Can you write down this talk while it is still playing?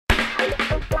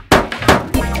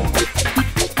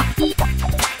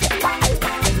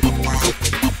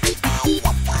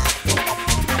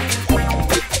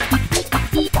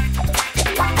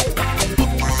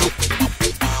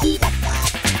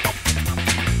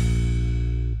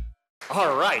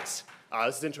All right.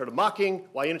 This is Intro to Mocking,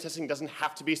 why unit testing doesn't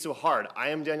have to be so hard. I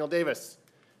am Daniel Davis.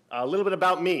 A little bit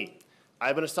about me.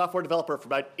 I've been a software developer for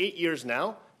about 8 years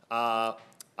now. I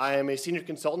am a senior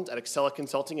consultant at Excella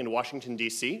Consulting in Washington,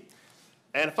 D.C.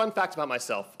 And a fun fact about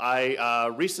myself, I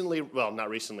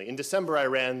in December I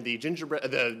ran the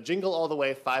Jingle All the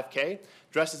Way 5K,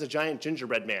 dressed as a giant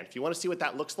gingerbread man. If you want to see what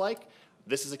that looks like,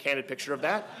 this is a candid picture of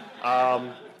that.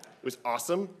 It was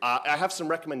awesome. I have some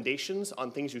recommendations on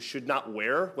things you should not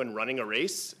wear when running a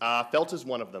race. Felt is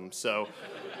one of them, so.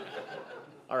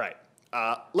 All right,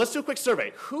 let's do a quick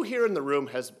survey. Who here in the room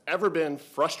has ever been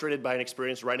frustrated by an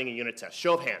experience writing a unit test?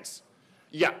 Show of hands.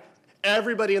 Yeah,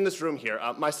 everybody in this room here,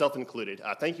 myself included.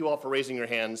 Thank you all for raising your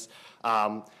hands.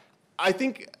 I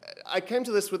think I came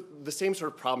to this with the same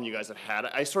sort of problem you guys have had.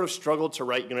 I sort of struggled to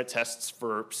write unit tests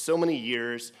for so many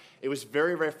years. It was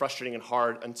very, very frustrating and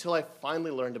hard until I finally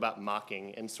learned about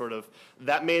mocking, and sort of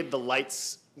that made the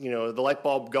lights, the light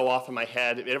bulb go off in my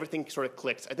head. Everything sort of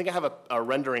clicked. I think I have a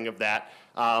rendering of that.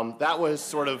 That was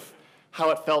sort of how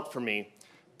it felt for me.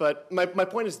 But my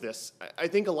point is this. I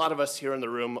think a lot of us here in the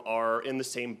room are in the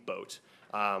same boat.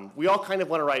 We all kind of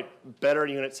want to write better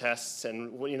unit tests,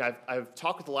 and I've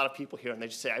talked with a lot of people here, and they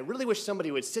just say, I really wish somebody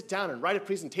would sit down and write a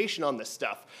presentation on this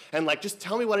stuff, and just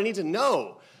tell me what I need to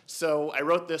know. So I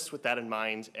wrote this with that in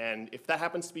mind, and if that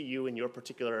happens to be you in your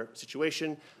particular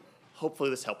situation, hopefully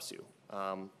this helps you.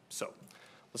 So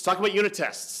let's talk about unit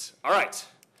tests. All right.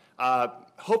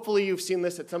 Hopefully you've seen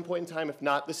this at some point in time. If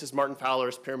not, this is Martin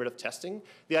Fowler's pyramid of testing.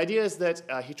 The idea is that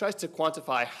he tries to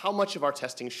quantify how much of our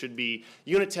testing should be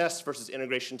unit tests versus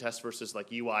integration tests versus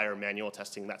UI or manual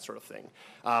testing, that sort of thing.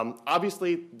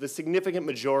 Obviously, the significant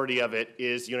majority of it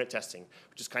is unit testing,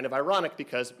 which is kind of ironic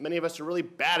because many of us are really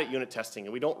bad at unit testing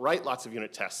and we don't write lots of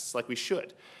unit tests like we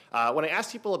should. When I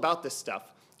ask people about this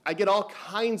stuff, I get all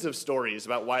kinds of stories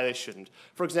about why they shouldn't.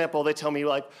 For example, they tell me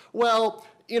well,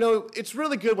 it's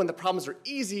really good when the problems are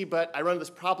easy, but I run into this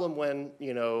problem when,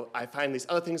 I find these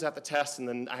other things I have to test, and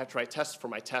then I have to write tests for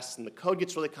my tests, and the code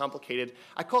gets really complicated.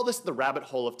 I call this the rabbit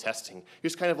hole of testing. You're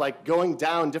just kind of going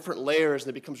down different layers, and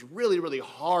it becomes really, really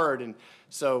hard. And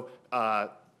so,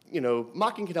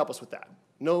 mocking can help us with that.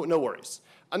 No worries.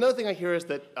 Another thing I hear is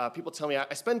that people tell me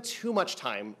I spend too much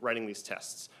time writing these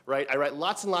tests, right? I write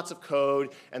lots and lots of code,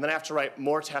 and then I have to write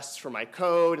more tests for my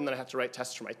code, and then I have to write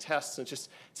tests for my tests, and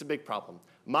it's a big problem.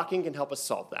 Mocking can help us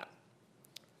solve that.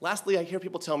 Lastly, I hear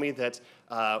people tell me that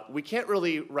we can't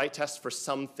really write tests for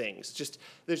some things.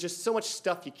 There's just so much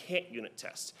stuff you can't unit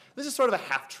test. This is sort of a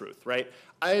half-truth, right?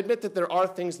 I admit that there are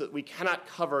things that we cannot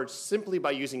cover simply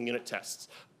by using unit tests,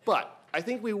 but I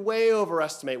think we way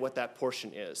overestimate what that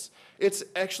portion is. It's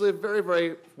actually a very,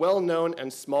 very well-known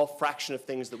and small fraction of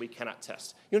things that we cannot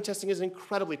test. Unit testing is an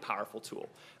incredibly powerful tool.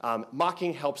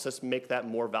 Mocking helps us make that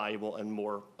more valuable and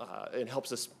more, it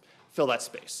helps us fill that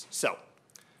space. So,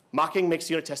 mocking makes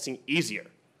unit testing easier.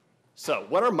 So,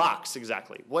 what are mocks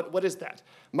exactly? What is that?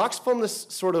 Mocks form this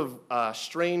sort of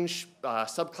strange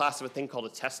subclass of a thing called a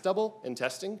test double in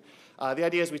testing. The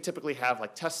idea is we typically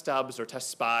have test stubs or test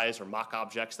spies or mock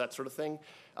objects, that sort of thing.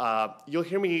 You'll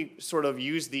hear me sort of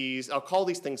use these, I'll call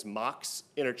these things mocks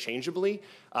interchangeably,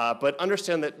 but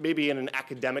understand that maybe in an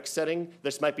academic setting,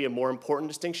 this might be a more important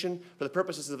distinction. For the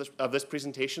purposes of this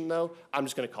presentation, though, I'm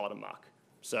just going to call it a mock.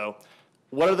 So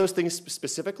what are those things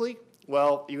specifically?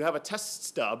 Well, you have a test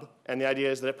stub, and the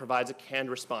idea is that it provides a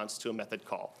canned response to a method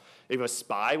call. You have a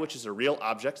spy, which is a real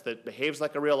object that behaves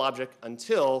like a real object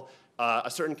until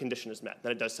a certain condition is met.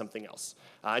 Then it does something else.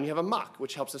 And you have a mock,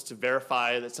 which helps us to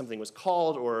verify that something was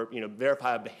called or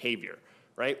verify a behavior,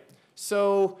 right?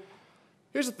 So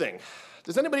here's the thing.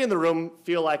 Does anybody in the room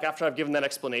feel like after I've given that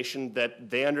explanation that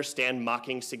they understand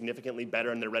mocking significantly better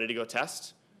and they're ready to go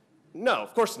test? No,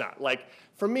 of course not.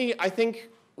 For me, I think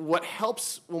what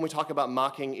helps when we talk about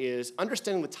mocking is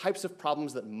understanding the types of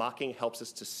problems that mocking helps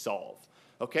us to solve,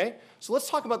 okay? So let's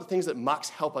talk about the things that mocks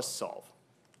help us solve.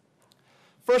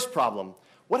 First problem,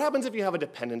 what happens if you have a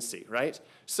dependency, right?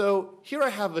 So here I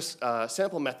have a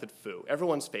sample method foo,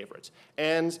 everyone's favorite.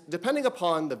 And depending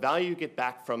upon the value you get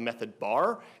back from method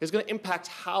bar is going to impact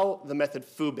how the method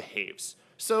foo behaves.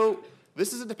 So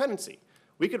this is a dependency.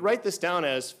 We could write this down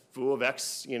as foo of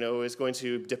x, is going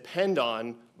to depend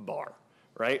on bar,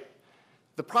 right?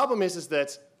 The problem is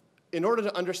that in order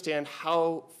to understand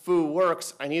how foo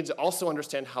works, I need to also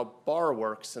understand how bar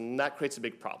works, and that creates a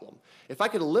big problem. If I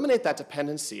could eliminate that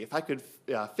dependency, if I could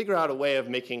figure out a way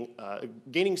of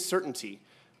gaining certainty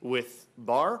with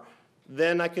bar,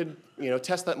 then I could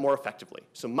test that more effectively.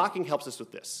 So mocking helps us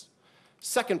with this.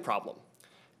 Second problem,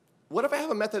 what if I have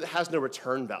a method that has no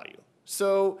return value?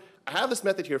 So I have this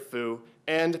method here, foo,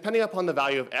 and depending upon the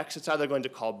value of x, it's either going to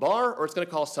call bar or it's going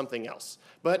to call something else.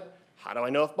 But how do I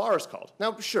know if bar is called?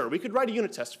 Now, sure, we could write a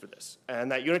unit test for this. And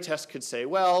that unit test could say,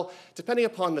 well, depending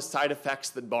upon the side effects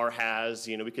that bar has,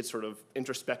 we could sort of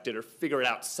introspect it or figure it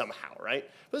out somehow, right?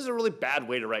 But this is a really bad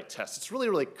way to write tests. It's really,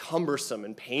 really cumbersome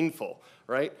and painful,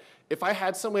 right? If I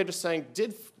had some way of just saying,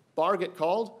 did bar get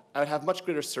called, I would have much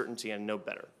greater certainty and know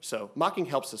better. So mocking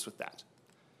helps us with that.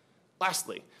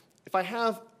 Lastly, if I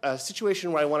have a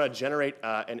situation where I want to generate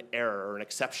an error or an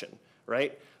exception,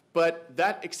 right? But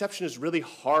that exception is really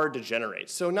hard to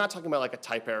generate. So not talking about like a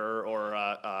type error or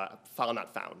a file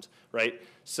not found, right?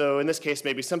 So in this case,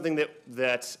 maybe something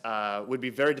that would be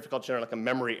very difficult to generate, like a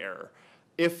memory error.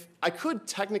 If I could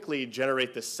technically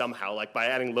generate this somehow, like by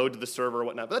adding load to the server or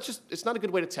whatnot, but it's not a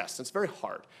good way to test. It's very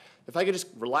hard. If I could just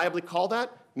reliably call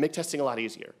that, make testing a lot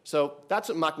easier. So that's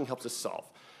what mocking helps us solve.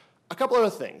 A couple other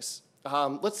things.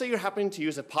 Let's say you're happening to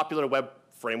use a popular web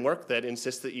framework that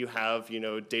insists that you have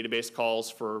database calls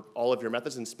for all of your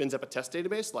methods and spins up a test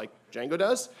database like Django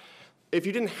does. If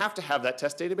you didn't have to have that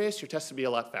test database, your tests would be a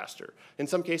lot faster. In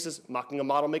some cases, mocking a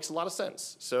model makes a lot of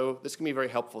sense. So this can be very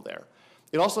helpful there.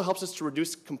 It also helps us to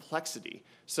reduce complexity.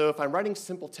 So if I'm writing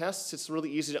simple tests, it's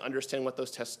really easy to understand what those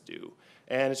tests do.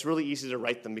 And it's really easy to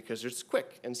write them because it's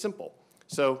quick and simple.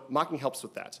 So mocking helps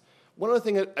with that. One other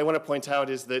thing that I want to point out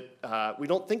is that we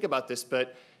don't think about this,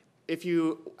 but if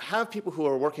you have people who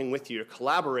are working with you or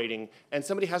collaborating and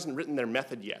somebody hasn't written their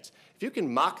method yet, if you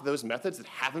can mock those methods that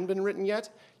haven't been written yet,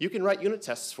 you can write unit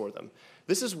tests for them.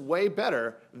 This is way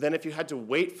better than if you had to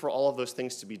wait for all of those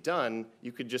things to be done.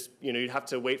 You could just, you'd have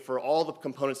to wait for all the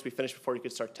components to be finished before you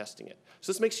could start testing it.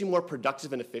 So this makes you more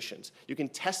productive and efficient. You can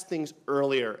test things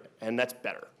earlier, and that's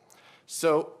better.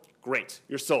 So great,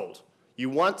 you're sold. You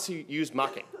want to use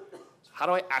mocking. How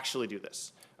do I actually do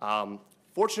this?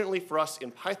 Fortunately for us, in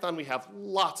Python, we have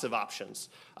lots of options.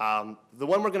 The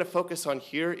one we're going to focus on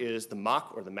here is the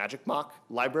mock, or the magic mock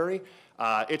library.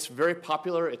 It's very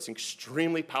popular. It's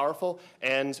extremely powerful.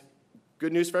 And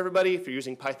good news for everybody, if you're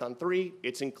using Python 3,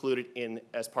 it's included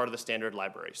as part of the standard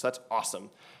library. So that's awesome.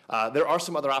 There are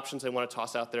some other options I want to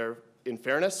toss out there in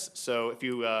fairness. So if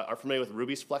you are familiar with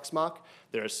Ruby's FlexMock,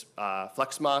 there's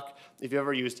FlexMock. If you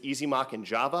ever used EasyMock in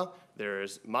Java,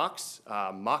 there's Mox,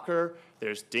 Mocker,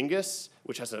 there's Dingus,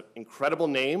 which has an incredible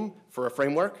name for a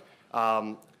framework.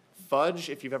 Fudge,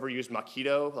 if you've ever used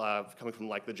Mockito, coming from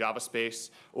like the Java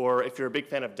space, or if you're a big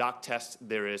fan of doctest,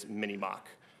 there is Minimock,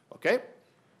 okay?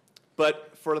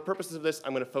 But for the purposes of this,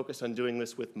 I'm going to focus on doing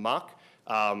this with mock.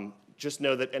 Just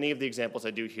know that any of the examples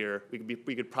I do here,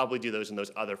 we could probably do those in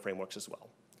those other frameworks as well.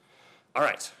 All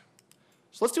right,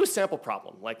 so let's do a sample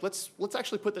problem. Like, let's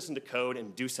actually put this into code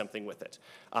and do something with it.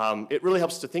 It really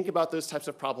helps to think about those types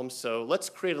of problems, so let's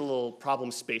create a little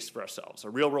problem space for ourselves, a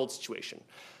real-world situation.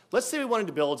 Let's say we wanted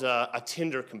to build a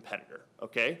Tinder competitor,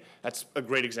 okay? That's a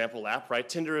great example app, right?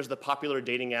 Tinder is the popular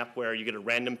dating app where you get a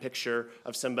random picture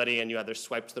of somebody and you either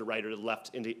swipe to the right or the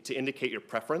left to indicate your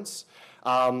preference.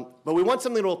 But we want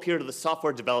something that will appeal to the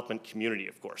software development community,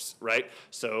 of course, right?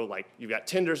 So like you've got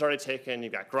Tinder's already taken,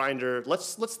 you've got Grindr.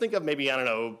 Let's think of maybe, I don't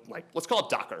know, like let's call it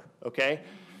Docker, okay?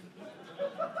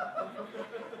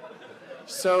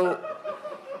 So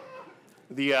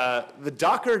the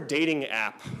Docker dating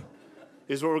app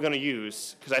is what we're going to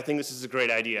use, because I think this is a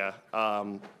great idea.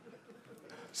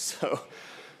 So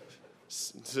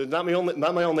not my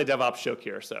only DevOps joke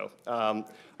here. So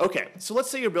okay, so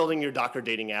let's say you're building your Docker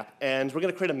dating app, and we're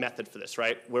going to create a method for this,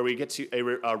 right, where we get to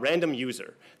a random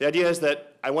user. The idea is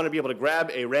that I want to be able to grab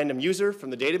a random user from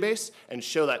the database and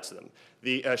show that to them,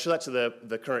 show that to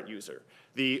the current user.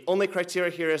 The only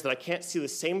criteria here is that I can't see the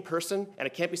same person, and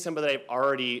it can't be somebody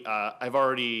that I've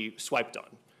already swiped on.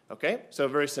 Okay, so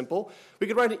very simple. We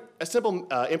could write a simple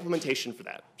implementation for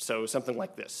that. So something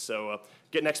like this. So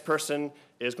getNextPerson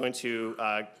is going to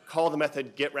call the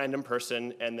method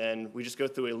getRandomPerson, and then we just go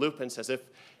through a loop and says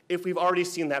if we've already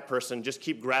seen that person, just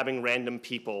keep grabbing random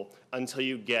people until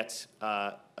you get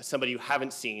somebody you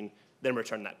haven't seen, then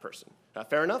return that person.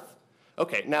 Fair enough?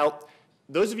 Okay, now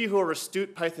those of you who are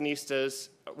astute Pythonistas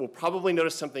will probably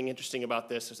notice something interesting about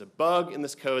this. There's a bug in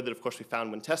this code that, of course, we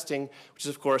found when testing, which is,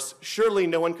 of course, surely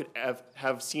no one could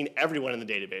have seen everyone in the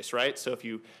database, right? So if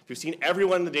you've seen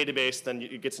everyone in the database, then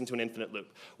it gets into an infinite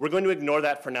loop. We're going to ignore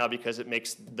that for now because it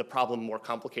makes the problem more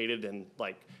complicated and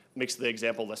makes the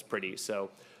example less pretty. So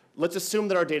let's assume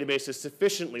that our database is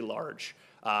sufficiently large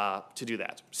to do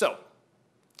that. So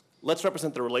let's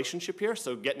represent the relationship here.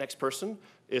 So getNextPerson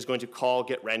is going to call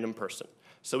getRandomPerson.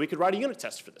 So we could write a unit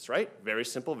test for this, right? Very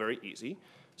simple, very easy.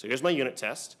 So here's my unit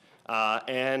test.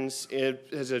 And it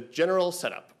is a general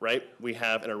setup, right? We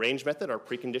have an arrange method, our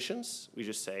preconditions. We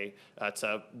just say it's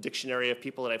a dictionary of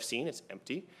people that I've seen. It's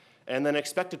empty. And then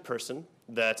expected person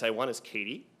that I want is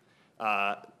Katie.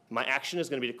 My action is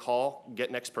going to be to call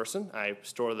get next person. I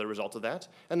store the result of that.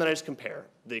 And then I just compare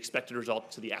the expected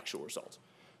result to the actual result.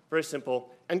 Very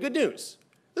simple. And good news.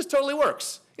 This totally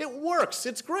works. It works.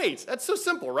 It's great. That's so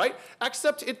simple, right?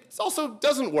 Except it also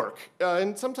doesn't work.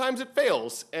 And sometimes it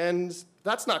fails. And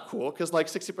that's not cool, because like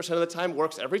 60% of the time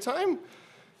works every time.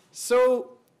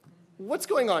 So what's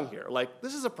going on here? Like,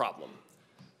 this is a problem.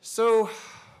 So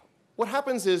what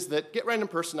happens is that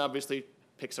getRandomPerson obviously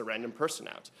picks a random person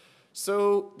out.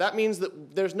 So that means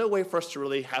that there's no way for us to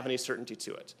really have any certainty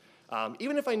to it.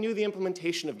 Even if I knew the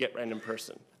implementation of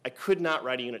getRandomPerson, I could not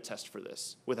write a unit test for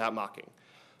this without mocking.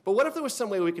 But what if there was some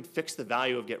way we could fix the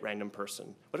value of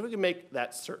getRandomPerson? What if we could make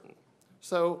that certain?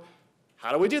 So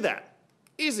how do we do that?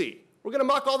 Easy. We're going to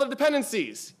mock all the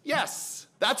dependencies. Yes,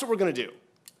 that's what we're going to do.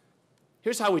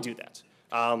 Here's how we do that.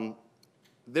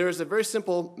 There's a very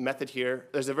simple method here.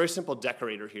 There's a very simple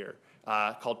decorator here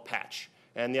called patch.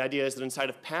 And the idea is that inside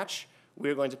of patch,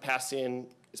 we're going to pass in,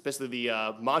 it's basically the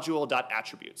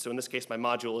module.attribute. So in this case, my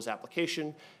module is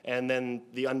application, and then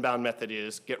the unbound method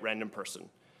is getRandomPerson,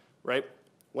 right?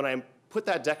 When I put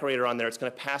that decorator on there, it's going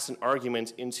to pass an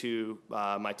argument into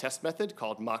my test method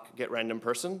called mock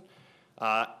getRandomPerson.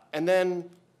 And then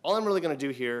all I'm really going to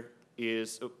do here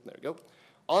is, oh, there we go.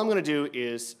 All I'm going to do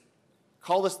is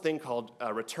call this thing called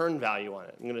return value on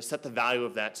it. I'm going to set the value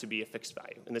of that to be a fixed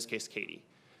value, in this case, Katie.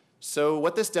 So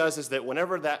what this does is that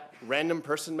whenever that random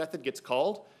person method gets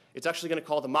called, it's actually going to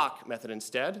call the mock method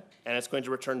instead, and it's going to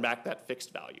return back that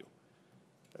fixed value.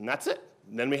 And that's it.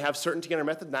 And then we have certainty in our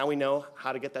method. Now we know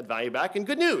how to get that value back. And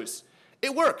good news,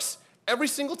 it works every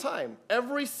single time.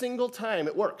 Every single time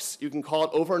it works. You can call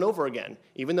it over and over again.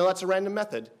 Even though that's a random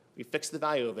method, we fix the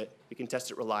value of it. We can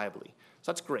test it reliably.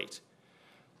 So that's great.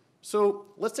 So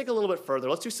let's take a little bit further.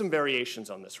 Let's do some variations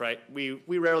on this, right? We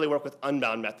rarely work with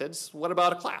unbound methods. What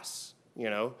about a class? You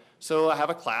know? So I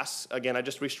have a class. Again, I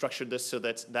just restructured this so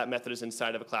that that method is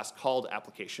inside of a class called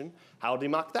application. How do we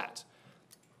mock that?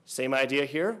 Same idea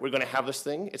here. We're going to have this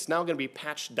thing. It's now going to be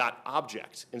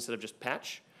patch.object instead of just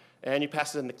patch. And you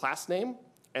pass it in the class name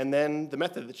and then the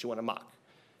method that you want to mock.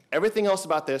 Everything else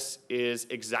about this is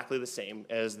exactly the same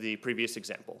as the previous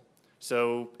example.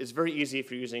 So it's very easy if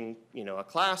you're using, a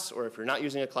class or if you're not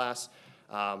using a class.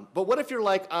 But what if you're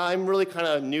like, I'm really kind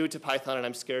of new to Python and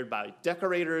I'm scared by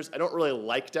decorators. I don't really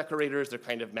like decorators. They're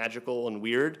kind of magical and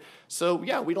weird. So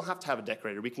yeah, we don't have to have a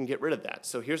decorator. We can get rid of that.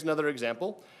 So here's another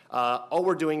example. All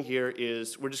we're doing here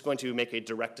is we're just going to make a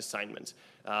direct assignment.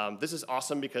 This is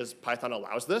awesome because Python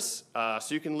allows this.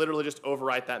 So you can literally just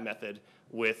overwrite that method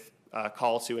with a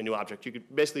call to a new object. You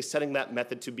could basically setting that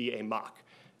method to be a mock.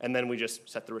 And then we just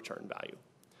set the return value.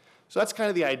 So that's kind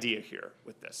of the idea here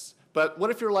with this. But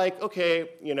what if you're like, okay,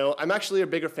 I'm actually a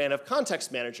bigger fan of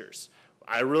context managers.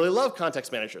 I really love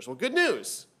context managers. Well, good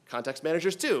news. Context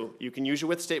managers too. You can use your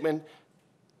with statement.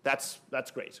 That's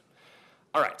great.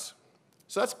 All right.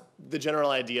 So that's the general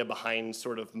idea behind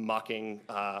sort of mocking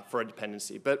for a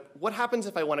dependency. But what happens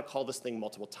if I want to call this thing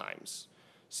multiple times?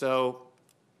 So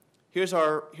here's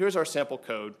our sample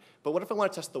code. But what if I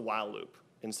want to test the while loop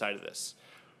inside of this?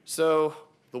 So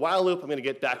the while loop, I'm going to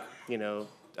get back,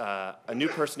 a new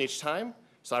person each time.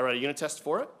 So I write a unit test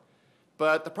for it.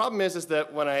 But the problem is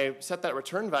that when I set that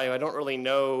return value, I don't really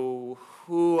know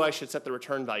who I should set the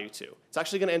return value to. It's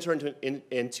actually going to enter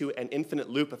into an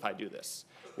infinite loop if I do this,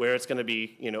 where it's going to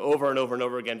be over and over and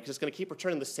over again, because it's going to keep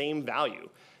returning the same value.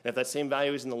 And if that same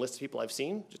value is in the list of people I've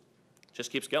seen,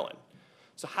 just keeps going.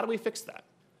 So how do we fix that?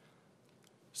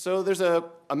 So there's a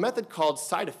method called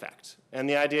sideEffect. And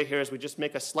the idea here is we just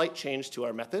make a slight change to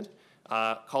our method,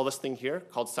 call this thing here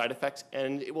called sideEffect,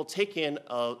 and it will take in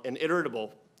an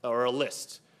iteratable or a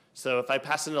list. So if I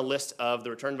pass in a list of the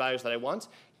return values that I want,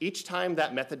 each time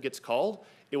that method gets called,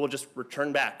 it will just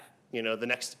return back the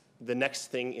next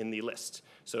thing in the list.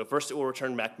 So first it will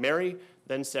return back Mary,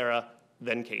 then Sarah,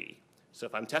 then Katie. So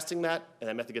if I'm testing that and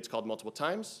that method gets called multiple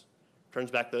times,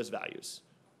 returns back those values.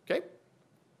 Okay?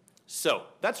 So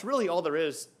that's really all there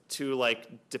is to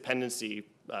dependency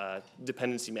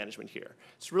management here.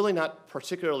 It's really not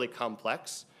particularly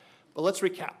complex, but let's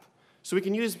recap. So we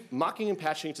can use mocking and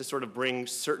patching to sort of bring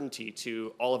certainty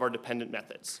to all of our dependent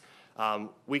methods.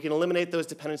 We can eliminate those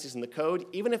dependencies in the code,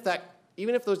 even if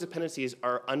those dependencies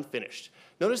are unfinished.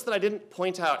 Notice that I didn't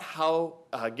point out how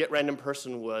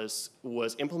getRandomPerson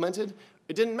was implemented.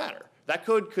 It didn't matter. That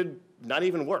code could not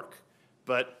even work,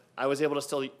 but I was able to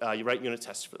still write unit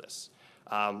tests for this.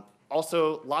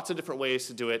 Also, lots of different ways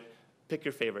to do it. Pick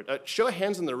your favorite. Show of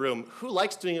hands in the room. Who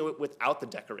likes doing it without the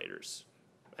decorators?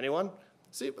 Anyone?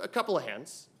 See, a couple of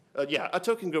hands. Yeah, a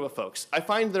token group of folks. I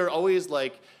find there are always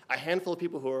like a handful of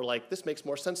people who are like, this makes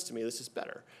more sense to me, this is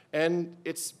better. And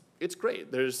it's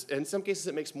great. In some cases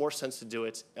it makes more sense to do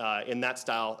it in that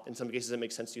style. In some cases it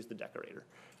makes sense to use the decorator.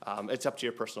 It's up to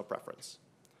your personal preference.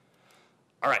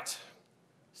 All right.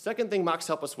 Second thing mocks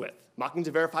help us with, mocking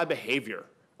to verify behavior.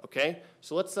 Okay,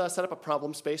 so let's set up a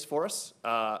problem space for us.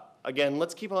 Again,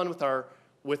 let's keep on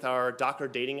with our Docker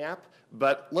dating app,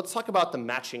 but let's talk about the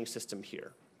matching system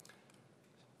here.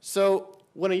 So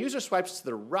when a user swipes to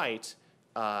the right,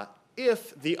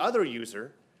 if the other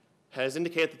user has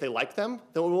indicated that they like them,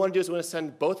 then what we want to do is we want to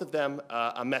send both of them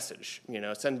a message.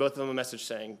 Send both of them a message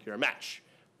saying you're a match.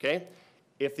 Okay?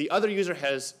 If the other user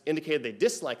has indicated they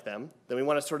dislike them, then we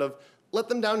want to sort of let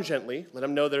them down gently, let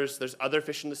them know there's other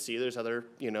fish in the sea, there's other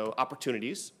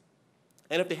opportunities.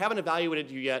 And if they haven't evaluated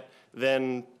you yet,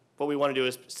 then what we want to do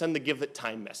is send the give it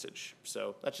time message.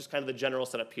 So that's just kind of the general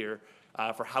setup here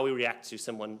for how we react to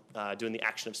someone doing the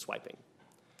action of swiping.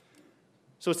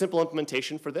 So a simple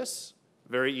implementation for this,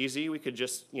 very easy. We could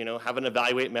just have an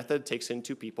evaluate method, takes in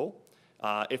 2 people.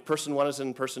 If person 1 is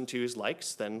in person 2's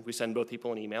likes, then we send both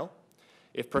people an email.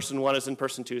 If person 1 is in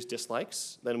person 2's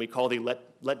dislikes, then we call the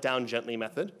let down gently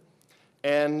method.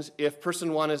 And if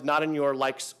person 1 is not in your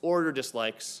likes or your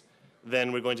dislikes,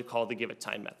 then we're going to call the give it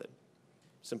time method.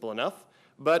 Simple enough.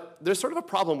 But there's sort of a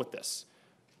problem with this.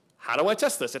 How do I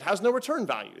test this? It has no return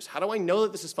values. How do I know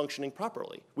that this is functioning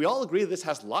properly? We all agree that this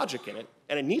has logic in it,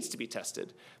 and it needs to be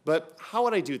tested. But how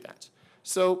would I do that?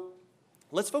 So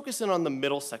let's focus in on the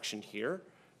middle section here,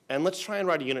 and let's try and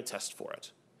write a unit test for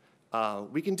it.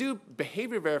 We can do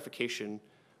behavior verification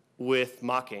with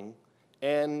mocking,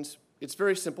 and it's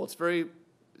very simple. It's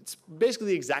basically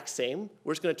the exact same.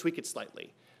 We're just going to tweak it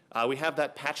slightly. We have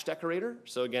that patch decorator.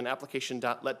 So again,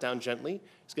 application.letDownGently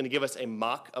is going to give us a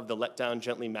mock of the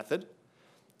letDownGently method.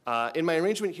 In my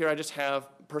arrangement here, I just have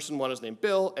person 1 is named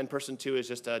Bill, and person 2 is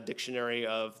just a dictionary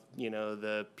of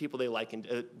the people they like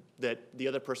and that the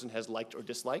other person has liked or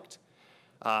disliked.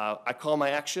 I call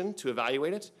my action to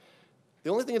evaluate it. The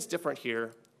only thing that's different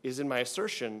here is in my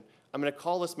assertion, I'm going to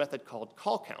call this method called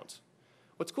callCount.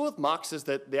 What's cool with mocks is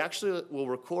that they actually will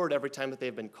record every time that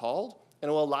they've been called, and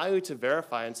it will allow you to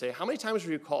verify and say, how many times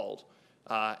were you called?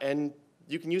 And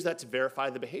you can use that to verify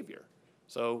the behavior.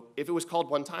 So if it was called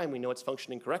 1 time, we know it's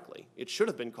functioning correctly. It should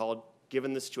have been called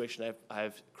given the situation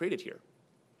I've created here.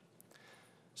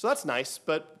 So that's nice,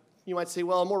 but you might say,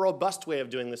 well, a more robust way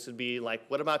of doing this would be like,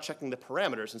 what about checking the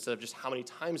parameters instead of just how many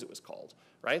times it was called,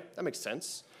 right? That makes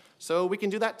sense. So we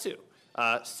can do that too.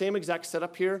 Same exact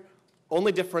setup here.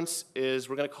 Only difference is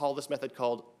we're going to call this method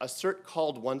called assert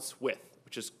called once with,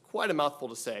 which is quite a mouthful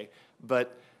to say,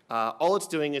 but all it's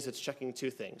doing is it's checking 2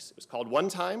 things. It was called 1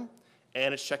 time,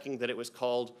 and it's checking that it was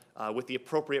called with the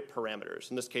appropriate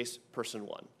parameters, in this case, person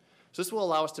 1. So this will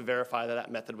allow us to verify that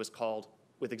that method was called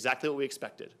with exactly what we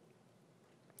expected.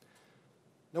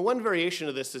 Now, one variation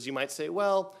of this is you might say,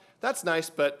 well, that's nice,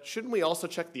 but shouldn't we also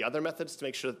check the other methods to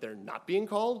make sure that they're not being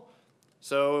called?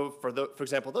 So for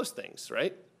example, those things,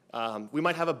 right? We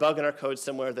might have a bug in our code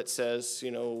somewhere that says,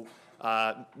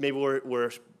 maybe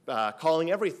we're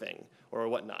calling everything or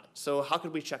whatnot. So how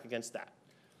could we check against that?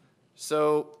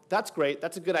 So that's great.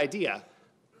 That's a good idea.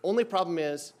 Only problem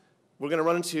is we're going to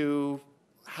run into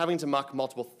having to mock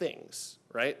multiple things,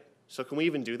 right? So can we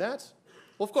even do that?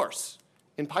 Well, of course.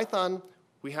 In Python,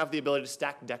 we have the ability to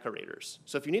stack decorators.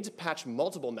 So if you need to patch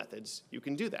multiple methods, you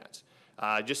can do that.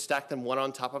 Just stack them one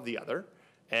on top of the other,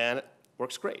 and it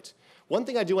works great. One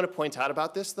thing I do want to point out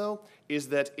about this, though, is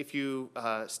that if you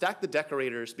stack the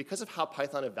decorators, because of how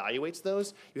Python evaluates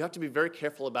those, you have to be very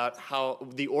careful about how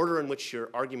the order in which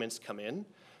your arguments come in.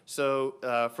 So,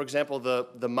 for example,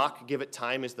 the mock give it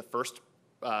time is the first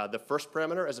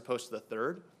parameter as opposed to the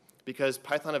third, because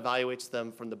Python evaluates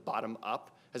them from the bottom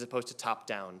up as opposed to top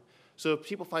down. So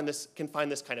people can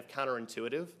find this kind of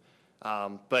counterintuitive,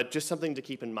 but just something to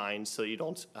keep in mind so you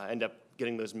don't end up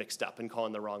getting those mixed up and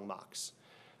calling the wrong mocks.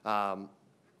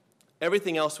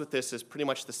 Everything else with this is pretty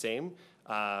much the same.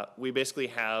 We're basically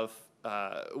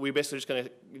just going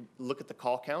to look at the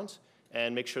call count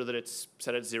and make sure that it's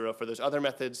set at 0 for those other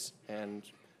methods and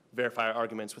verify our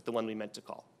arguments with the one we meant to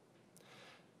call.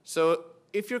 So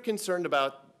if you're concerned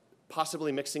about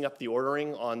possibly mixing up the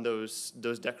ordering on those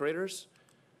decorators,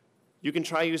 you can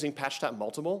try using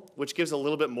patch.multiple, which gives a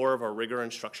little bit more of a rigor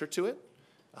and structure to it.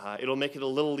 It'll make it a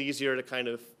little easier to kind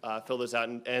of fill those out,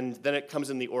 and then it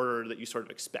comes in the order that you sort of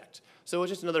expect. So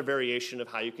it's just another variation of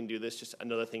how you can do this, just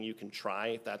another thing you can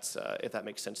try if that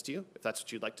makes sense to you, if that's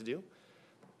what you'd like to do.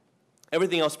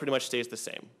 Everything else pretty much stays the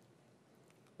same.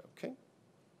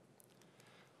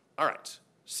 All right,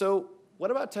 so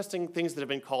what about testing things that have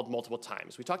been called multiple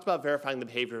times? We talked about verifying the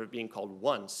behavior of being called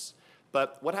once,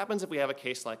 but what happens if we have a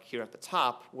case like here at the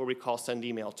top where we call send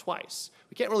email twice?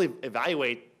 We can't really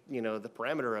evaluate the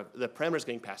parameters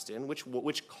getting passed in.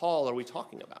 Which call are we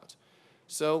talking about?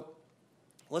 So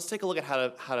let's take a look at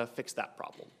how to fix that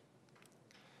problem.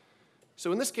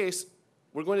 So in this case,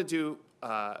 we're going to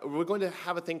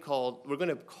have a thing called, we're going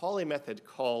to call a method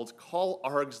called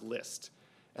callArgsList.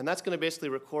 And that's going to basically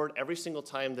record every single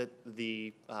time that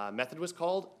the method was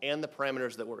called and the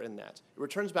parameters that were in that. It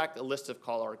returns back a list of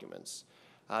call arguments.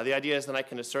 The idea is that I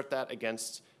can assert that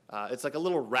against, it's like a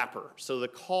little wrapper. So the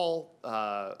call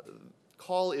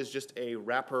is just a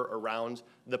wrapper around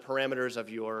the parameters of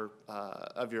your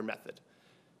method.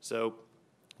 So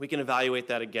we can evaluate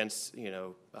that against,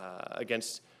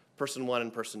 against person 1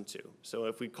 and person 2. So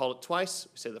if we call it twice,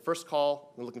 we say the first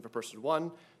call, we're looking for person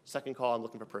 1. Second call, I'm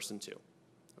looking for person 2.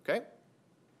 Okay?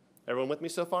 Everyone with me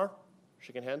so far?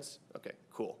 Shaking heads? Okay,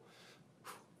 cool.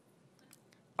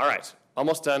 All right,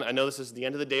 almost done. I know this is the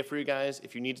end of the day for you guys.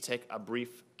 If you need to take a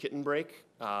brief kitten break,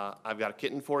 I've got a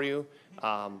kitten for you.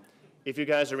 If you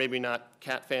guys are maybe not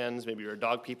cat fans, maybe you're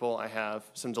dog people, I have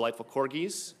some delightful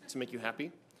corgis to make you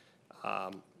happy.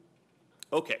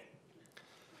 Okay.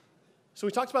 So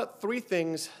we talked about 3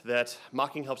 things that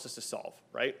mocking helps us to solve,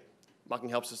 right? Mocking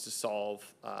helps us to solve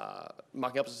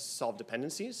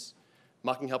dependencies.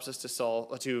 Mocking helps us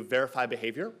to verify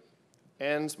behavior,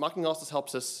 and mocking also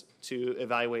helps us to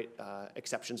evaluate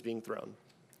exceptions being thrown.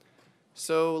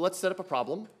 So let's set up a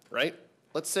problem, right?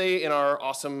 Let's say in our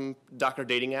awesome Docker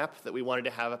dating app that we wanted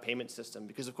to have a payment system,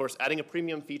 because of course adding a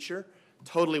premium feature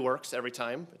totally works every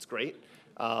time. It's great.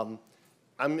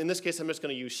 In this case, I'm just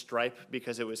going to use Stripe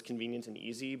because it was convenient and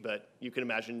easy, but you can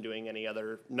imagine doing any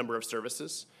other number of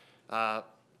services.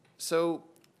 So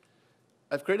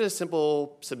I've created a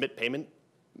simple submit payment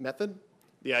method.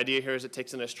 The idea here is it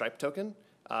takes in a Stripe token.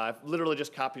 I've literally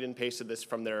just copied and pasted this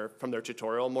from their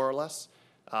tutorial, more or less.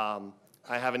 I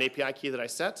have an API key that I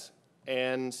set,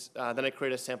 and then I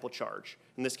create a sample charge.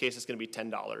 In this case, it's going to be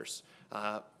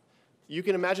 $10. You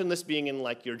can imagine this being in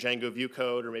like your Django view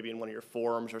code or maybe in one of your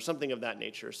forms or something of that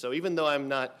nature. So even though I'm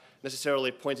not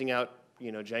necessarily pointing out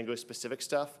Django-specific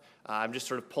stuff, I'm just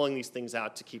sort of pulling these things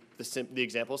out to keep the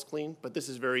examples clean. But this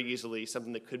is very easily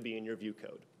something that could be in your view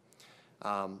code.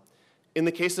 In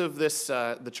the case of this,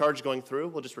 the charge going through,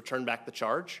 we'll just return back the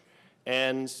charge.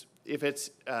 And if it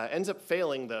ends up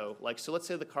failing, though, so let's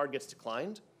say the card gets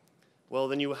declined, well,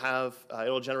 then you have,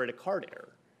 it'll generate a card error.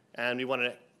 And we want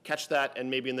to catch that, and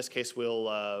maybe in this case,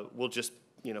 we'll just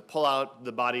pull out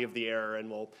the body of the error and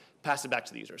we'll pass it back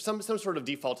to the user. Some sort of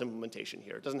default implementation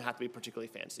here. It doesn't have to be particularly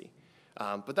fancy.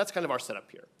 But that's kind of our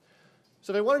setup here.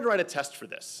 So if I wanted to write a test for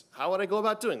this, how would I go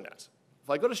about doing that? If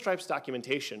I go to Stripe's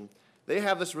documentation, they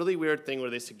have this really weird thing where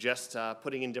they suggest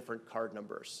putting in different card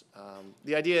numbers.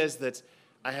 The idea is that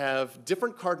I have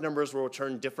different card numbers will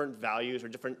return different values or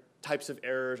different types of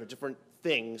errors or different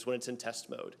things when it's in test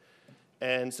mode.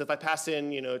 And so if I pass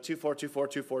in,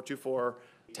 24242424,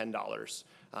 $10.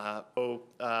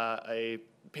 A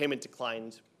payment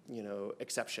declined,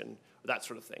 exception, that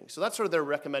sort of thing. So that's sort of their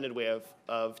recommended way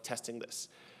of testing this.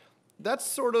 That's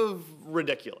sort of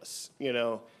ridiculous,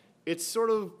 It's sort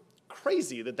of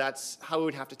crazy that that's how we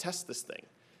would have to test this thing.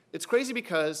 It's crazy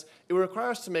because it would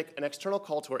require us to make an external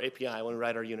call to our API when we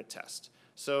write our unit test.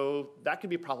 So that could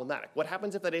be problematic. What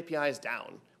happens if that API is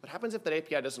down? What happens if that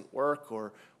API doesn't work?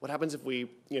 Or what happens if we,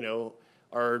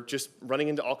 are just running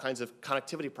into all kinds of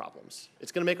connectivity problems?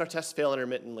 It's going to make our tests fail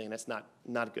intermittently, and that's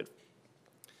not good.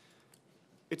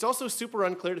 It's also super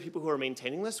unclear to people who are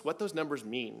maintaining this what those numbers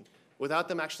mean without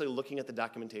them actually looking at the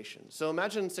documentation. So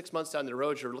imagine 6 months down the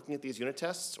road, you're looking at these unit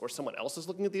tests, or someone else is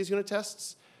looking at these unit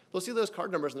tests. They'll see those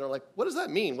card numbers, and they're like, what does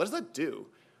that mean? What does that do?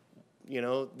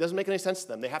 It doesn't make any sense to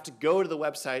them. They have to go to the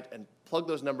website and plug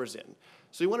those numbers in.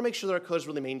 So you want to make sure that our code is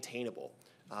really maintainable,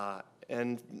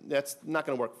 and that's not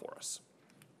going to work for us.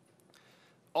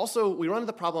 Also, we run into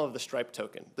the problem of the Stripe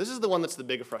token. This is the one that's the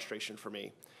bigger frustration for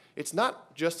me. It's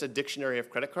not just a dictionary of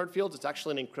credit card fields. It's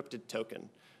actually an encrypted token.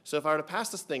 So if I were to pass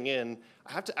this thing in,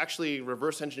 I have to actually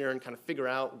reverse engineer and kind of figure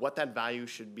out what that value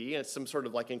should be, and it's some sort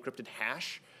of encrypted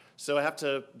hash. So I have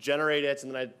to generate it,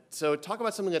 and then so talk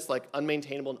about something that's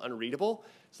unmaintainable and unreadable.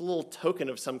 It's a little token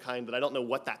of some kind that I don't know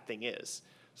what that thing is.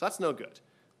 So that's no good.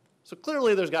 So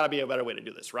clearly there's got to be a better way to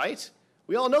do this, right?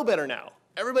 We all know better now.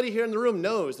 Everybody here in the room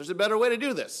knows there's a better way to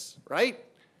do this, right?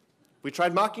 We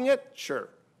tried mocking it? Sure.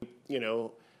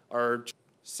 Our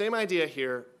same idea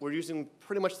here. We're using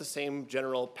pretty much the same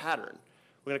general pattern.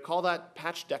 We're going to call that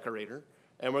patch decorator,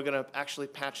 and we're going to actually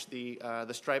patch the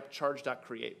Stripe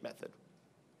charge.create method.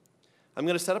 I'm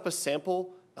going to set up a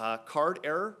sample card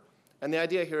error. And the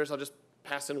idea here is I'll just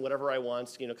pass in whatever I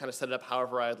want, kind of set it up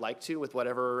however I'd like to with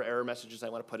whatever error messages I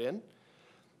want to put in.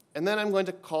 And then I'm going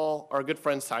to call our good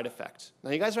friend side effect. Now,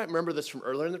 you guys might remember this from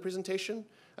earlier in the presentation.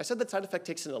 I said that side effect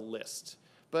takes in a list,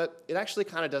 but it actually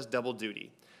kind of does double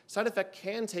duty. Side effect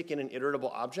can take in an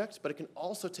iterable object, but it can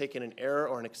also take in an error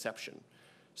or an exception.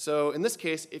 So in this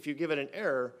case, if you give it an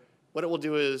error, what it will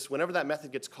do is whenever that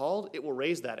method gets called, it will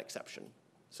raise that exception.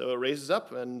 So it raises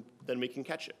up, and then we can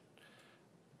catch it.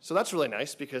 So that's really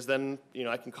nice because then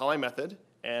I can call my method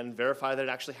and verify that it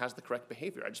actually has the correct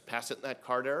behavior. I just pass it in that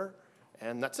card error,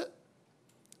 and that's it.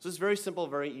 So it's a very simple,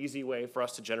 very easy way for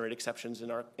us to generate exceptions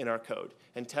in our code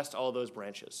and test all of those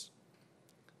branches.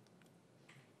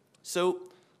 So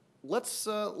let's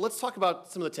talk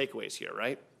about some of the takeaways here,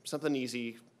 right? Something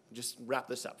easy, just wrap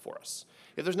this up for us.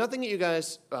 If there's nothing that you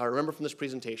guys remember from this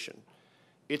presentation,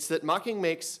 it's that mocking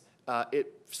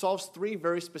it solves 3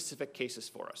 very specific cases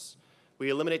for us. We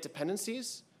eliminate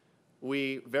dependencies,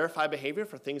 we verify behavior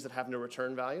for things that have no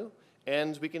return value,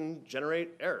 and we can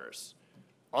generate errors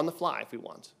on the fly if we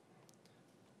want.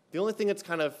 The only thing that's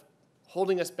kind of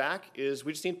holding us back is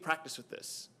we just need practice with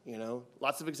this.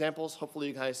 Lots of examples. Hopefully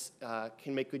you guys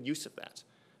can make good use of that.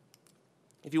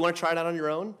 If you want to try it out on your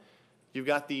own, you've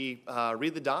got the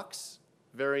read the docs.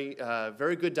 Very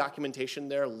good documentation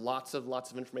there. Lots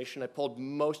of information. I pulled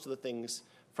most of the things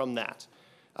from that.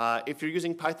 If you're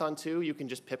using Python 2, you can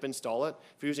just pip install it.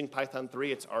 If you're using Python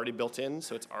 3, it's already built in,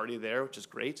 so it's already there, which is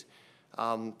great.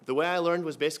 The way I learned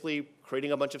was basically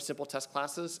creating a bunch of simple test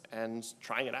classes and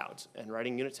trying it out and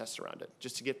writing unit tests around it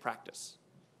just to get practice.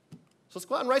 So let's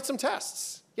go out and write some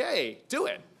tests. Yay, do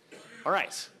it. All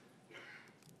right.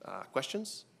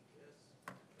 Questions?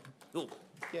 Yes. Ooh,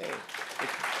 yay.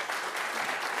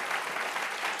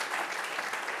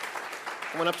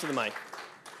 Come on up to the mic.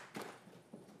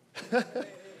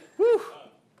 Woo.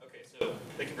 Okay, so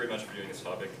thank you very much for doing this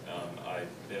topic. I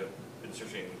have been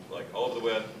searching all over the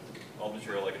web, all the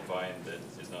material I can find that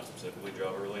is not specifically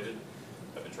Java related.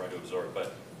 I've been trying to absorb,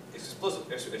 but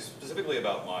specifically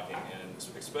about mocking, and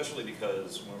especially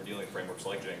because when we're dealing with frameworks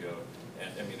like Django, and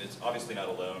I mean it's obviously not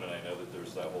alone, and I know that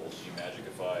there's that whole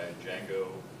demagicify Django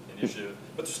initiative,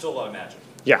 but there's still a lot of magic.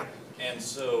 Yeah. And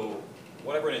so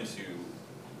what I've run into,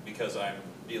 because I'm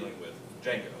dealing with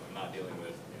Django, I'm not dealing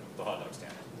with the hot dog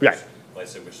stand. Right. Like I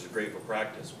said, which is great for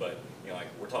practice, but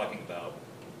we're talking about,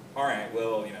 all right,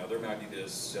 well, there might be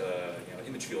this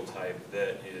image field type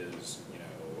that is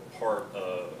part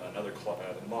of another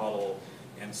model,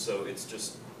 and so it's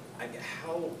just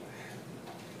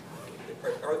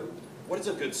what is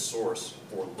a good source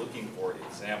for looking for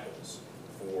examples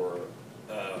for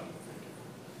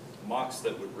mocks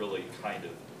that would really kind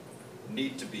of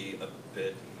need to be a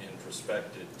bit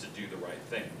introspected to do the right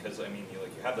thing? Because I mean, you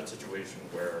have that situation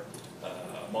where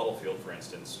a model field, for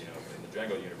instance, in the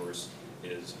Django universe,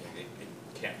 is it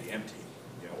can't be empty,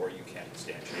 or you can't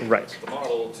instantiate the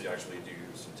model to actually do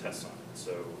some tests on it.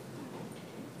 So,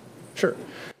 sure.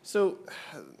 So,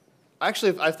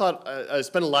 actually, I thought I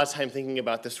spent a lot of time thinking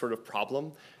about this sort of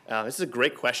problem. This is a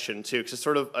great question too, because it's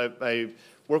sort of I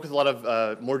work with a lot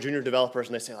of more junior developers,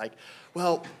 and they say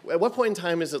well, at what point in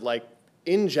time is it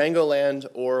in Django land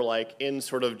or in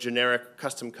sort of generic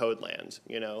custom code land,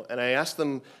 And I asked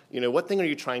them, what thing are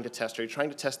you trying to test? Are you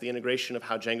trying to test the integration of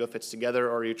how Django fits together,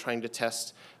 or are you trying to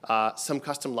test some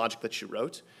custom logic that you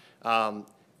wrote?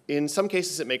 In some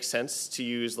cases, it makes sense to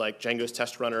use Django's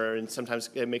test runner, and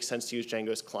sometimes it makes sense to use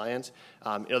Django's client.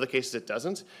 In other cases, it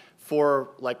doesn't.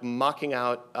 For mocking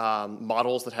out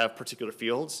models that have particular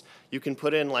fields, you can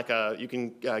put in you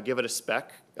can give it a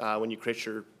spec when you create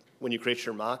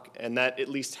your mock, and that at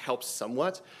least helps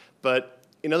somewhat. But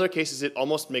in other cases, it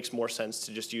almost makes more sense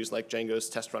to just use Django's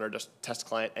test runner, test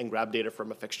client, and grab data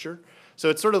from a fixture.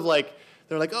 So it's sort of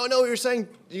they're oh no,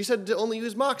 you said to only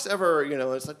use mocks ever.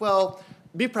 It's well,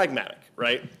 be pragmatic,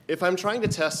 right? If I'm trying to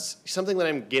test something that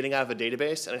I'm getting out of a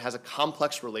database and it has a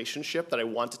complex relationship that I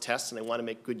want to test and I want to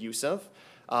make good use of,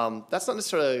 that's not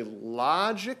necessarily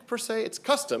logic per se. It's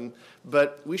custom,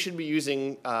 but we could be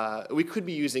using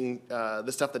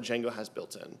the stuff that Django has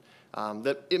built in.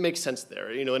 That it makes sense there,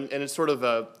 and it's sort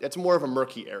of it's more of a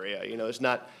murky area. It's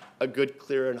not a good,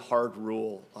 clear, and hard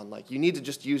rule on you need to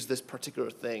just use this particular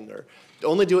thing or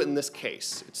only do it in this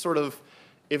case. It's sort of,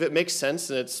 if it makes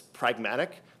sense and it's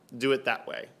pragmatic, do it that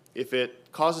way. If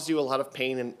it causes you a lot of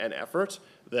pain and effort,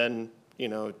 then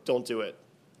don't do it.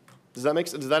 Does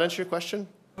that answer your question?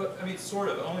 But I mean, sort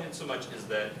of. Only in so much is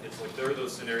that it's there are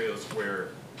those scenarios where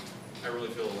I really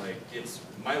feel it's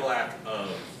my lack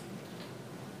of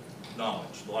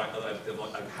knowledge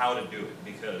of how to do it,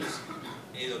 because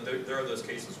there are those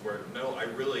cases where no,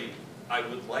 I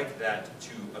would like that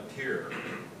to appear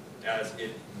as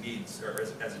it needs or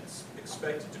as it's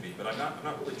expected to be, but I'm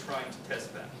not really trying to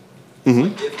test that.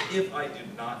 Mm-hmm. So if I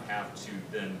did not have to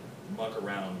then muck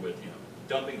around with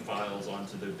dumping files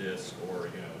onto the disk or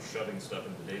shoving stuff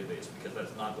into the database, because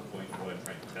that's not the point of what I'm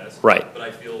trying to test. Right. But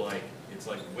I feel like it's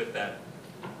like with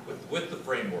the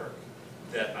framework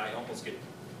that I almost get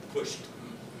pushed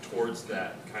towards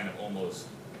that kind of almost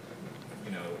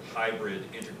hybrid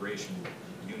integration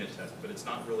unit test, but it's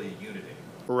not really a unit anymore.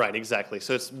 Right, exactly.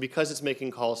 So it's because it's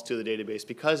making calls to the database,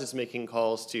 because it's making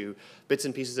calls to bits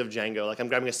and pieces of Django, like I'm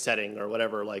grabbing a setting or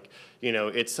whatever,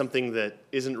 it's something that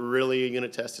isn't really a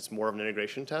unit test, it's more of an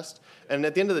integration test. And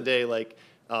at the end of the day,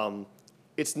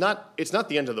 it's not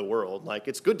the end of the world. Like,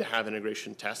 it's good to have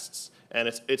integration tests, and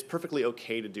it's perfectly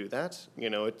okay to do that.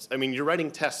 You're writing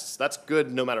tests, that's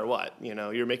good no matter what.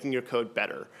 You're making your code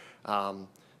better.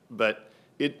 But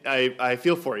I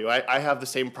feel for you. I have the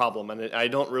same problem, and I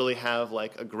don't really have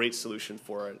a great solution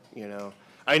for it.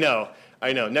 I know.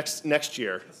 Next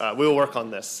year we will work on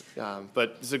this.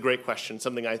 But it's a great question,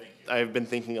 something I've been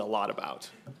thinking a lot about.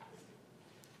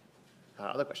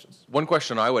 Other questions? One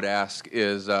question I would ask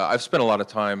is, I've spent a lot of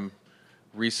time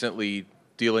recently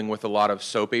dealing with a lot of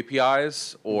SOAP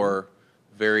APIs or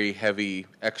very heavy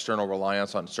external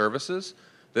reliance on services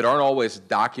that aren't always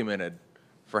documented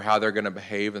for how they're going to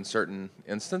behave in certain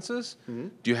instances. Mm-hmm.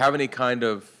 Do you have any kind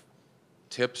of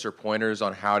tips or pointers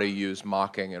on how to use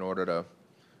mocking in order to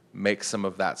make some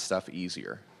of that stuff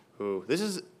easier? Ooh,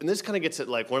 this kind of gets at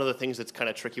one of the things that's kind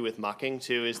of tricky with mocking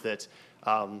too is that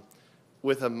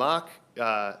with a mock,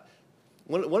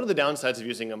 one of the downsides of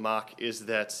using a mock is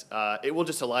that it will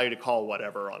just allow you to call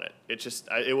whatever on it.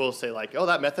 It will say oh,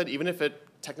 that method, even if it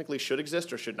technically should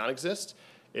exist or should not exist,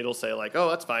 it'll say oh,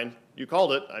 that's fine, you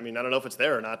called it. I don't know if it's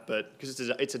there or not, but because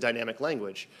it's a dynamic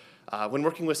language. When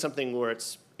working with something where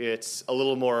it's a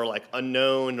little more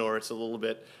unknown, or it's a little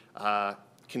bit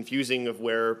confusing of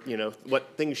where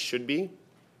what things should be,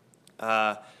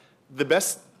 the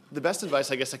best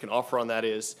advice I guess I can offer on that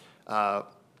is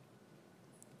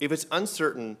if it's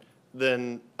uncertain,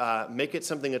 then make it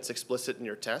something that's explicit in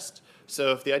your test.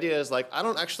 So if the idea is I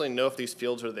don't actually know if these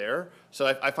fields are there,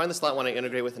 so I find this a lot when I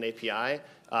integrate with an API.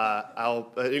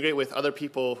 I'll integrate with other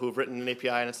people who've written an API,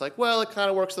 and it's well, it kind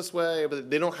of works this way, but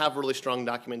they don't have really strong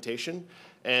documentation.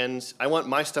 And I want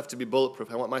my stuff to be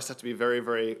bulletproof. I want my stuff to be very,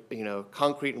 very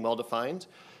concrete and well-defined.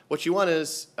 What you want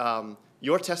is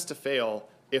your test to fail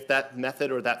if that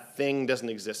method or that thing doesn't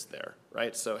exist there,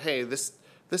 right? So hey, this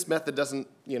method doesn't,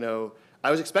 I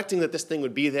was expecting that this thing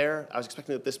would be there. I was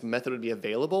expecting that this method would be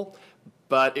available,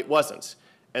 but it wasn't.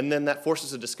 And then that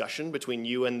forces a discussion between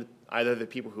you and either the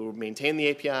people who maintain the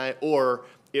API, or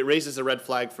it raises a red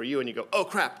flag for you, and you go, oh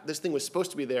crap, this thing was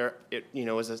supposed to be there. It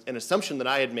was an assumption that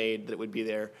I had made that it would be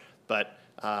there, but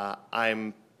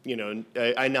I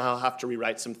now have to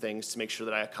rewrite some things to make sure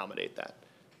that I accommodate that.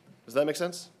 Does that make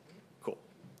sense? Cool.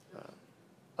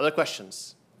 Other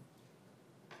questions?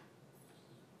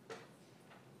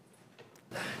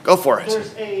 Go for it.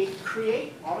 There's a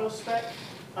create auto-spec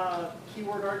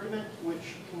keyword argument,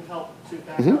 which can help to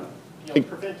back up,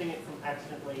 preventing it from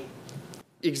accidentally.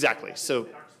 Exactly. So,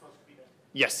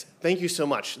 yes, thank you so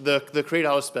much. The create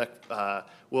auto-spec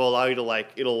will allow you to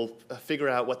it'll figure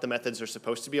out what the methods are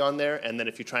supposed to be on there, and then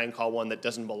if you try and call one that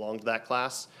doesn't belong to that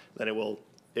class, then it will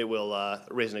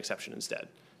raise an exception instead.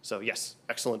 So yes,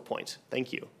 excellent point.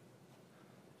 Thank you.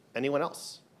 Anyone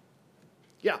else?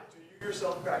 Yeah. Do you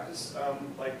yourself practice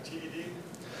TDD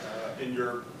in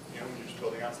your, when you're just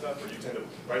building out stuff, or you tend to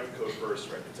write the code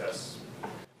first, write the tests?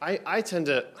 I tend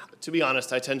to be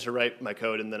honest, I tend to write my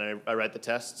code and then I write the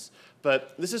tests.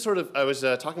 But this is I was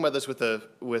talking about this with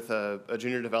a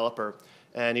junior developer,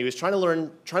 and he was trying to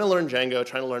learn Django,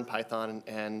 trying to learn Python,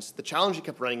 and the challenge he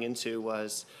kept running into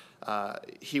was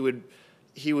he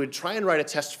would try and write a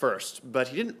test first, but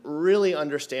he didn't really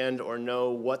understand or know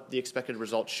what the expected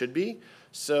result should be.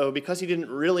 So because he didn't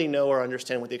really know or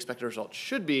understand what the expected result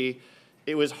should be,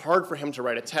 it was hard for him to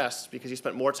write a test because he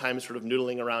spent more time sort of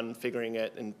noodling around and figuring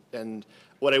it. And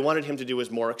what I wanted him to do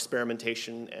was more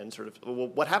experimentation and sort of, well,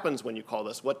 what happens when you call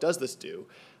this? What does this do?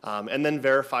 And then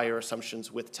verify your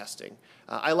assumptions with testing.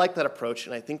 I like that approach,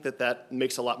 and I think that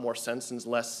makes a lot more sense and is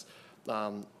less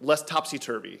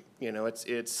topsy-turvy.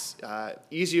 It's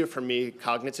easier for me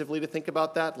cognitively to think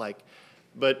about that.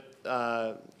 But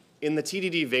in the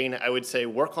TDD vein, I would say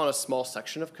work on a small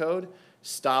section of code,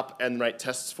 stop and write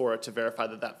tests for it to verify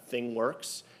that thing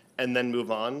works, and then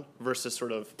move on, versus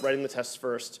sort of writing the tests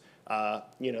first,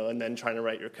 and then trying to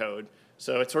write your code.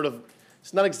 So it's sort of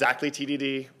It's not exactly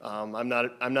TDD. I'm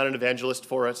not an evangelist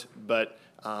for it, but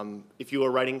if you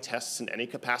are writing tests in any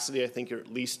capacity, I think you're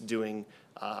at least doing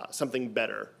something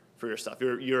better for your stuff.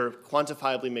 You're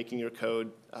quantifiably making your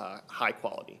code high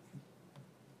quality.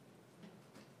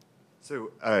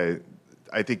 So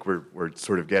I think we're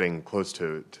sort of getting close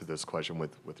to this question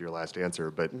with your last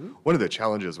answer, but one of the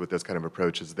challenges with this kind of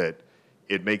approach is that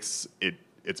it makes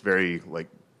it's very like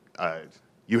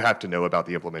you have to know about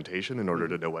the implementation in order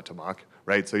to know what to mock,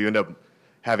 right? So you end up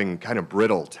having kind of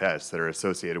brittle tests that are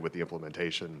associated with the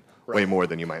implementation way more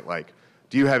than you might like.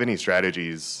 Do you have any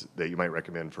strategies that you might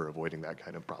recommend for avoiding that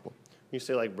kind of problem? You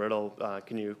say like brittle,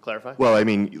 can you clarify? Well, I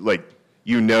mean, like,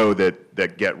 you know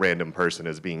that get random person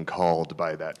is being called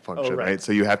by that function, right. right?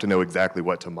 So you have to know exactly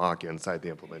what to mock inside the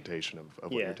implementation of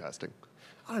what you're testing.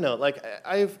 I don't know. Like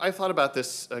I've thought about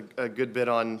this a good bit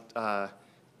on.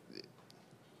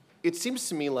 It seems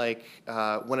to me like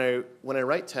when I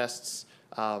write tests,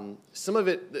 some of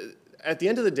it. At the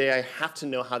end of the day, I have to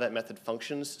know how that method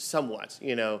functions somewhat.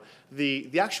 You know,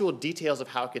 the actual details of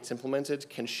how it gets implemented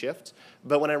can shift,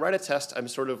 but when I write a test, I'm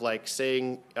sort of like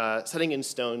saying, setting in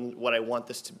stone what I want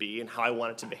this to be and how I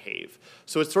want it to behave.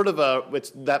 So it's sort of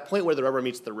it's that point where the rubber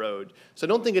meets the road. So I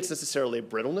don't think it's necessarily a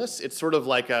brittleness. It's sort of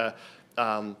like a,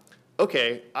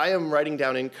 okay, I am writing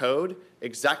down in code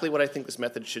exactly what I think this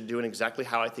method should do and exactly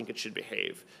how I think it should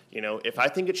behave. You know, if I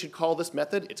think it should call this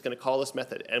method, it's going to call this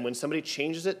method. And when somebody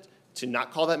changes it to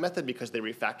not call that method because they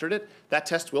refactored it, that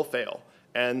test will fail.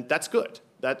 And that's good.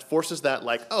 That forces that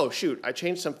like, oh, shoot, I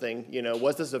changed something. You know,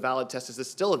 was this a valid test? Is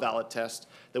this still a valid test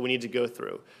that we need to go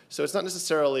through? So it's not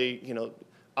necessarily, you know,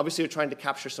 obviously you're trying to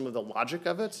capture some of the logic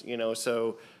of it. You know,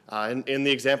 so in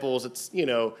the examples, it's, you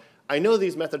know, I know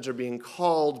these methods are being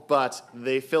called, but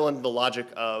they fill in the logic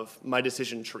of my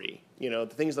decision tree. You know,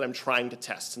 the things that I'm trying to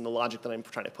test and the logic that I'm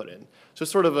trying to put in. So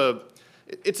it's sort of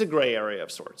it's a gray area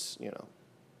of sorts, you know.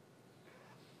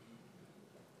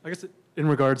 I guess in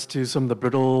regards to some of the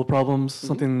brittle problems,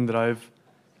 something that it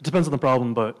depends on the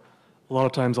problem, but a lot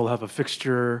of times I'll have a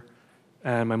fixture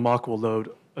and my mock will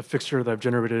load a fixture that I've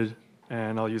generated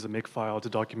and I'll use a make file to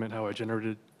document how I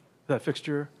generated that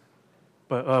fixture.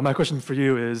 But my question for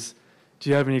you is,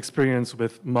 do you have any experience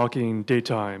with mocking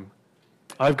datetime?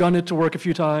 I've gotten it to work a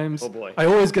few times. Oh boy. I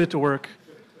always get it to work.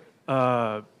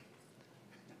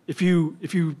 If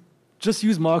you just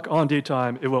use mock on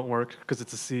datetime, it won't work because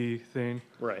it's a C thing.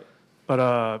 Right.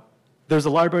 But there's a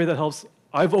library that helps.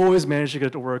 I've always managed to get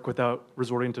it to work without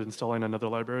resorting to installing another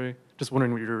library. Just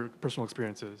wondering what your personal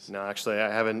experience is. No, actually,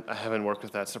 I haven't worked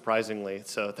with that, surprisingly.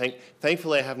 So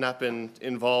thankfully, I have not been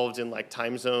involved in like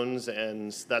time zones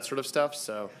and that sort of stuff.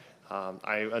 So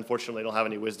I unfortunately don't have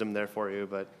any wisdom there for you,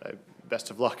 but best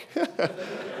of luck.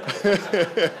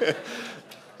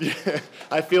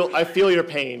 I feel your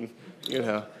pain, you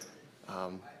know.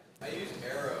 I use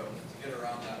Arrow to get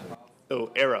around that problem.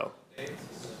 Oh, Arrow.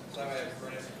 So I have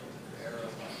furnace Arrow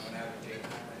when I have a date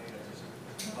time, I need to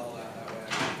just call that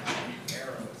way.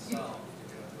 Arrow itself.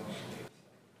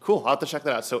 Cool. I'll have to check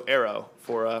that out. So Arrow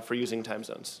for using time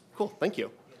zones. Cool. Thank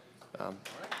you.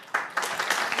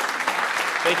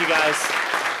 Thank you, guys.